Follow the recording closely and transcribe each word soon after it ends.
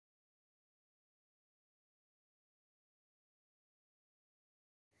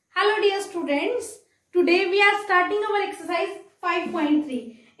Hello dear students, today we are starting our exercise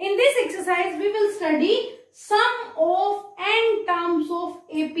 5.3. In this exercise we will study sum of n terms of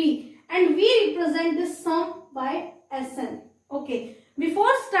AP and we represent this sum by SN. Okay, before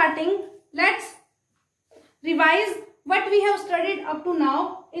starting let's revise what we have studied up to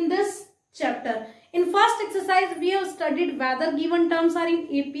now in this chapter. In first exercise we have studied whether given terms are in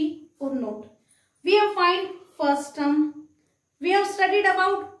AP or not. We have find first term. We have studied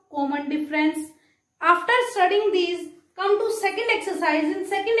about common difference. After studying these, come to second exercise. In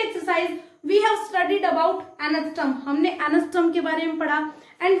second exercise, we have studied about nth term. हमने nth term के बारे में पढ़ा.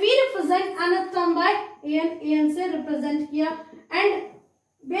 And we represent nth term by an. an से represent किया. And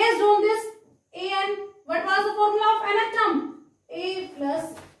based on this an, what was the formula of nth term? A plus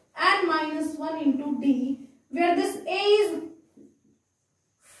n minus 1 into d, where this a is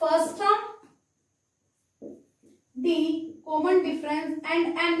first term, d common difference,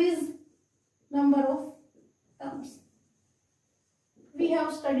 and n is number of terms. We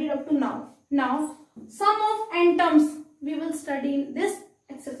have studied up to now. Now sum of n terms we will study in this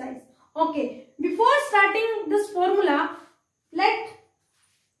exercise. Okay, before starting this formula,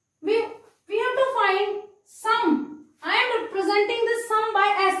 we have to find sum. I am representing this sum by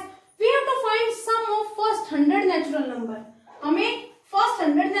s. We have to find sum of first 100 natural number. हमें first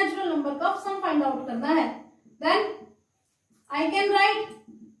 100 natural number का sum find out करना है. Then I can write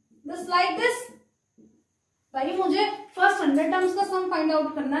this like this. भाई मुझे first 100 terms का sum find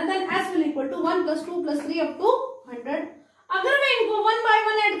out करना है. Then s will equal to 1 plus 2 plus 3 up to 100. अगर मैं इनको 1 by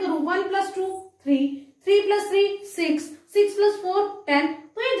 1 ऐड करूँ, 1 plus 2 3, 3 plus 3 6, 6 plus 4 10,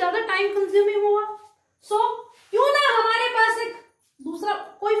 तो ये ज्यादा टाइम कंज्यूमिंग होगा. सो क्यों ना हमारे पास एक दूसरा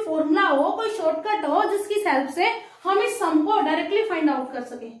कोई फॉर्मूला हो, कोई शॉर्टकट हो जिसकी हेल्प से हम इस सम को डायरेक्टली फाइंड आउट कर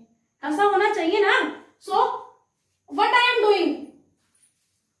सके. ऐसा होना चाहिए ना. सो what I am doing?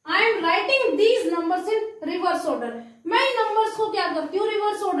 I am writing these numbers in reverse order. मैं इन numbers को क्या करती हूँ,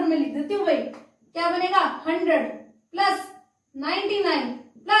 रिवर्स ऑर्डर में लिख देती हूँ. भाई क्या बनेगा, 100 प्लस 99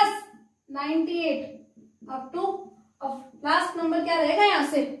 प्लस 98 अप टू, अब लास्ट नंबर क्या रहेगा यहाँ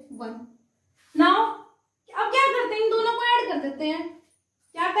से 1. नाउ अब क्या करते हैं, इन दोनों को ऐड कर देते हैं.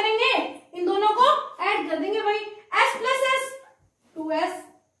 क्या करेंगे, इन दोनों को ऐड कर देंगे. भाई s plus s 2s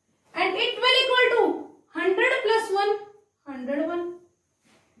and it will equal to 100 plus 1 101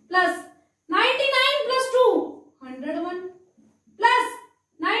 plus 99 plus 2 101 plus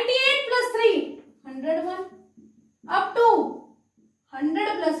 98 plus 3 101 up to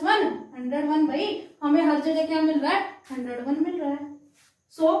 100 plus 1 101. भाई हमें हर जगह क्या मिल रहा है, 101 मिल रहा है.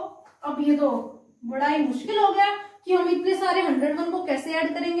 सो अब ये तो बड़ा ही मुश्किल हो गया कि हम इतने सारे 101 को कैसे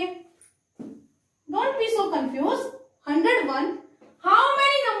ऐड करेंगे. Don't be so confuse. 101, how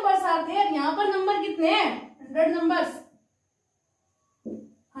many numbers are there. यहाँ पर नंबर कितने हैं, 100 numbers.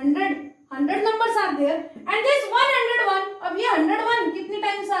 100 numbers are there and this 101. अब ये 101 कितने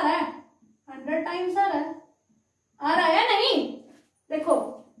टाइम्स आ रहा है, 100 टाइम्स आ रहा है नहीं. देखो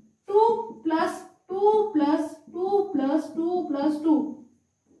 2 plus 2 plus 2 plus 2 plus 2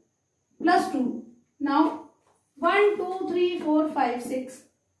 plus 2. Now 1 2 3 4 5 6.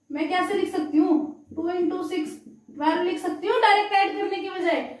 मैं कैसे लिख सकती हूँ, 2 into 6 12 लिख सकती हूँ डायरेक्ट ऐड करने की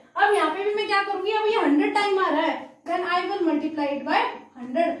बजाय. अब यहाँ पे भी मैं क्या करूंगी, अब ये 100 टाइम आ रहा है. Then I will multiply it by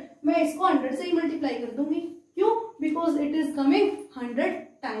 100. मैं इसको 100 से ही मल्टीप्लाई कर दूंगी. क्यों, because it is coming 100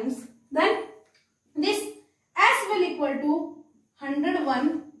 times. Then this s will equal to 101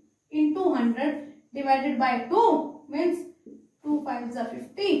 into 100 divided by 2 means 2 5 is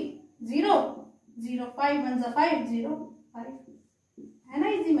 50, 0 0 5 1 is 5 0 5. An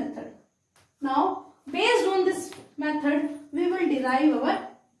easy method. Now based on this method we will derive our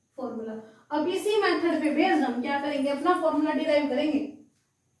formula. अब इसी method पे based हम क्या करेंगे, अपना formula derive करेंगे.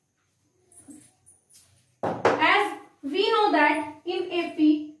 As we know that in AP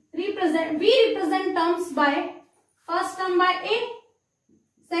we represent terms by first term by a,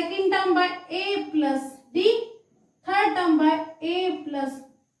 second term by a plus d, third term by a plus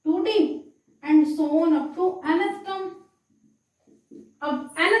 2d and so on up to nth term.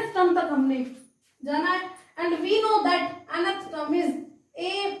 अब nth term तक हमने जाना है and we know that nth term is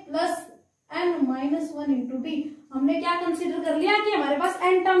a plus n minus 1 into d. हमने क्या consider कर लिया कि हमारे पास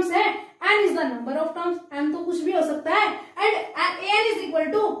n टर्म्स है. n is the number of terms. n तो कुछ भी हो सकता है and n is equal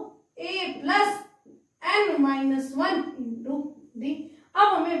to a plus n minus 1 into d.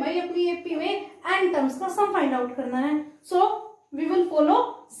 अब हमें भाई अपनी AP में n टर्म्स का सम फाइंड आउट करना है. So we will follow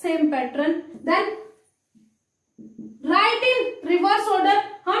same pattern. Then right in reverse order.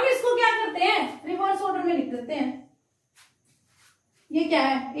 हम इसको क्या करते हैं, रिवर्स ऑर्डर में लिख देते हैं. ये क्या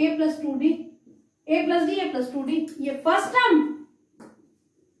है, a plus 2d, a plus d, a plus 2d. ये फर्स्ट टर्म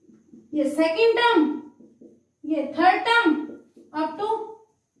ये सेकंड टर्म, ये third term, up to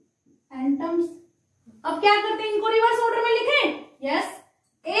n terms. अब क्या करते हैं, इनको रिवर्स ऑर्डर में लिखें। Yes,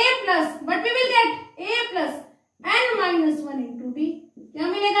 a plus but we will get a plus n minus 1 into D. क्या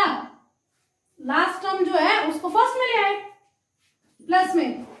मिलेगा, लास्ट टर्म जो है उसको फर्स्ट में ले आए, प्लस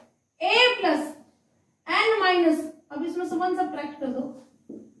में a प्लस n माइनस, अब इसमें से 1 सब्ट्रैक्ट कर दो,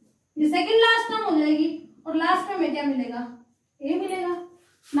 ये सेकंड लास्ट टर्म हो जाएगी और लास्ट में क्या मिलेगा, a मिलेगा।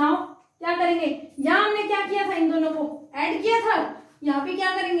 नाउ क्या करेंगे, यहां हमने क्या किया था, इन दोनों को ऐड किया था, यहाँ पे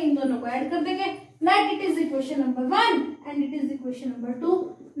क्या करेंगे, इन दोनों को ऐड कर देंगे। Let it is equation number 1 and it is equation number 2।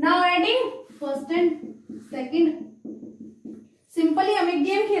 Now adding first and second. Simply हम एक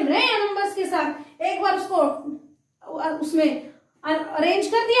गेम खेल रहे हैं नंबर्स के साथ। एक बार उसको उसमें अरेंज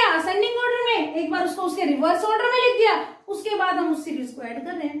कर दिया असेंडिंग ऑर्डर में, एक बार उसको उसके रिवर्स ऑर्डर में लिख दिया, उसके बाद हम उस सीरीज को ऐड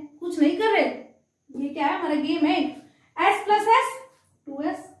कर रहे हैं, कुछ नहीं कर रहे। ये क्या है, हमारा गेम है। s प्लस एस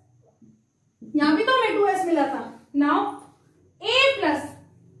 2s, यहां भी तो हमें 2s मिला था। नाउ a प्लस,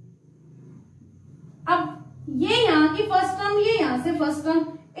 अब ये यहाँ की फर्स्ट टर्म, ये यहां से first term,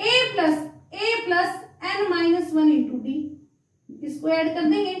 a plus n minus 1 into D, इसको ऐड कर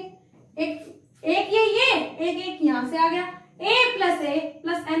देंगे। एक ये एक यहां से आ गया, a plus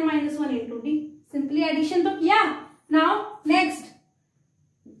n minus 1 into D, simply addition तो किया। Now next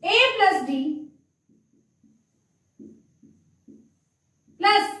a plus D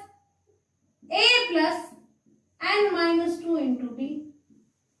plus a plus n minus 2 into D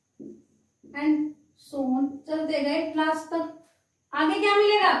and so on, चलते गए लास्ट तक। आगे क्या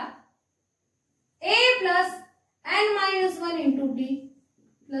मिलेगा, a plus n minus 1 into D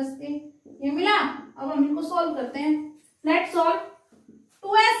plus a, ये मिला। अब हम इनको सॉल्व करते हैं। Let's solve.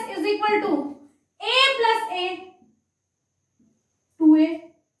 2s is equal to a plus a 2a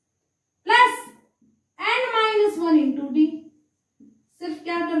plus n minus 1 into D. सिर्फ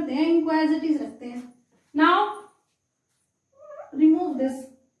क्या करते हैं, इनको एज इट इज रखते हैं। Now remove this,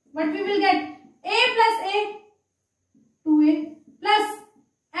 but we will get a plus a 2a plus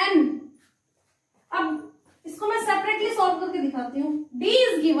n। अब इसको मैं सेपरेटली सॉल्व करके दिखाती हूँ। d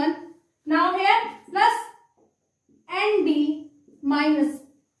is given, now here plus nd minus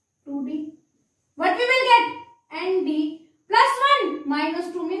 2d, what we will get, nd plus 1 minus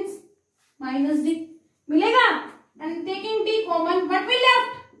 2 means minus d मिलेगा। and taking d common, what we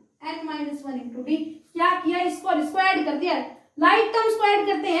left, n minus 1 into d। क्या किया, इसको add कर दिया, like terms को add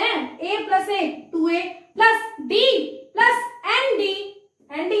करते हैं। a plus a 2a plus d plus nd,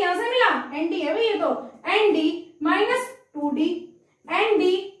 nd यहां से मिला, nd है भाई ये तो, nd minus 2d,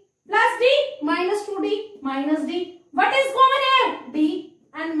 nd plus d minus 2d minus d, what is common here, d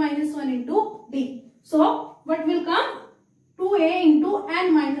n minus 1 into d, so what will come, 2a into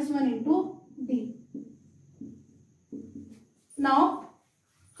n minus 1 into d। now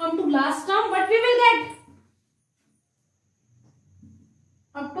come to last term, what we will get,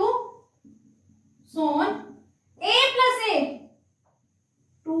 up to so on, a plus a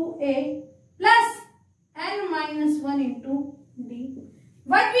 2a plus n minus 1 into d।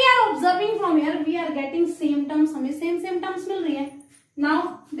 what we are observing from here, we are getting same terms, हमें same terms मिल रही है। now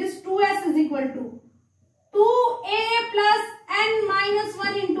this 2s is equal to 2a plus n minus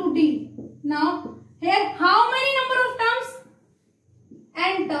 1 into d। now here how many number of terms,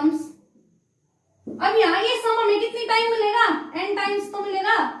 n terms। अब यहाँ ये सम हमें कितनी time मिलेगा, n times तो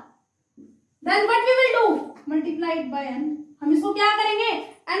मिलेगा। then what we will do, multiply it by n। हम इसको क्या करेंगे,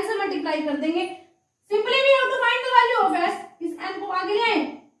 n से मल्टीप्लाई कर देंगे। simply we have to find the value of s, इस n को आगे ले आए,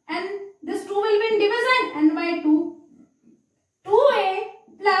 and this 2 will be in division, n by 2, 2a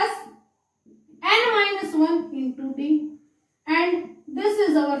plus n minus 1 into d, and this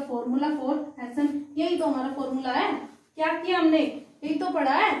is our formula for Sn। यही तो हमारा formula है। क्या किया हमने, यही तो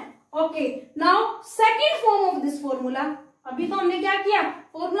पढ़ा है। Okay, now second form of this formula. अभी तो हमने क्या किया,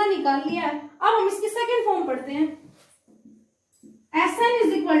 फॉर्मूला निकाल लिया है, अब हम इसकी सेकेंड फॉर्म पढ़ते हैं। Sn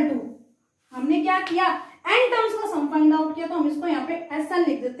इज इक्वल टू, हमने क्या किया, n टर्म्स का सम फाइंड आउट किया, तो हम इसको यहाँ पे Sn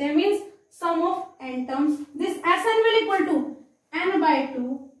लिख देते हैं, means some of n terms. This Sn will equal to n bye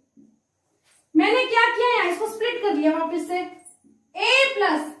 2। मैंने क्या किया, यहाँ इसको स्प्लिट कर दिया वापस से, a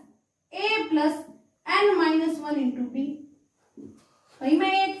plus n minus 1 into D. भाई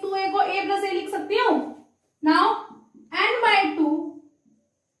मैं एक 2a को a प्लस a लिख सकती हूँ। Now n bye 2,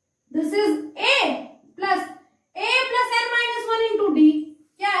 this is a plus n minus 1 into D.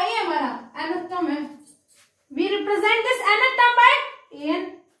 क्या है ये, हमारा nth टर्म है। We represent this nth term by an,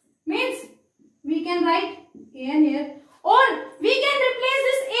 means we can write an here, और we can replace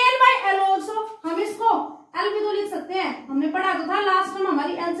this an bye l also. हम इसको l भी तो लिख सकते हैं, हमने पढ़ा तो था लास्ट टर्म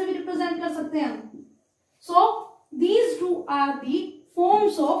हमारी l से भी रिप्रेजेंट कर सकते हैं हम। So these two are the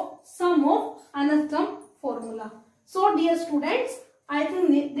forms of sum of nth term formula. So dear students, I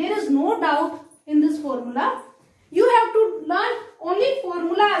think there is no doubt in this formula. You have to learn only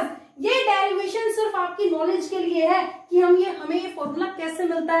formulas. ये derivation सिर्फ आपकी knowledge के लिए है कि हमें ये formula कैसे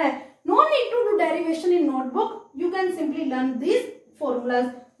मिलता है. No need to do derivation in notebook. You can simply learn these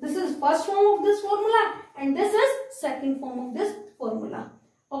formulas. This is first form of this formula and this is second form of this formula.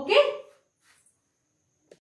 Okay.